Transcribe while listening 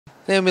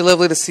Naomi,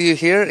 lovely to see you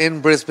here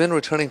in Brisbane,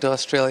 returning to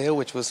Australia,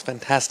 which was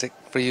fantastic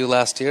for you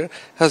last year.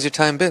 How's your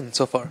time been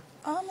so far?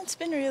 It's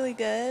been really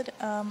good.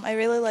 I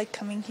really like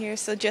coming here,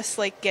 so just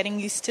like getting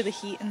used to the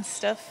heat and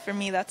stuff, for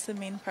me, that's the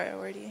main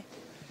priority.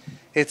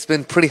 It's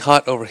been pretty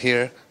hot over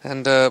here,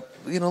 and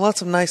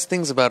lots of nice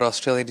things about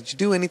Australia. Did you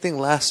do anything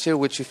last year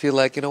which you feel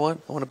like, you know what,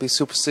 I want to be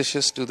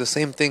superstitious, do the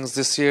same things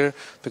this year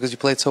because you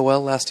played so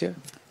well last year?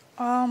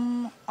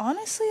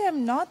 Honestly,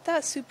 I'm not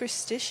that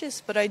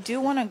superstitious, but I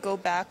do want to go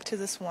back to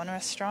this one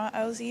restaurant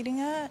I was eating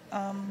at.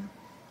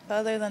 But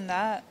other than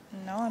that,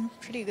 no, I'm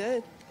pretty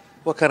good.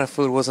 What kind of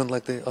food? Wasn't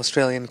like the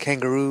Australian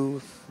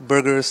kangaroo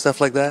burgers,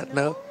 stuff like that?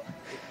 No?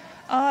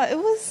 It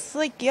was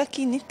like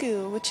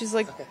yakiniku, which is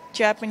like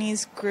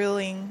Japanese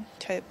grilling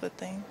type of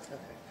thing.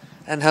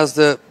 And how's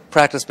the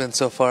practice been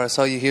so far? I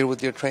saw you here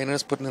with your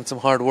trainers, putting in some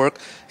hard work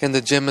in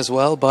the gym as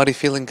well. Body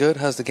feeling good?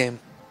 How's the game?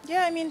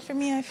 Yeah, I mean, for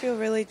me, I feel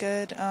really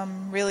good,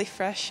 really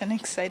fresh and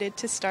excited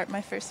to start my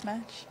first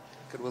match.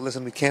 Good. Well,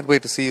 listen, we can't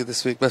wait to see you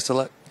this week. Best of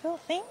luck. Cool,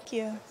 thank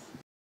you.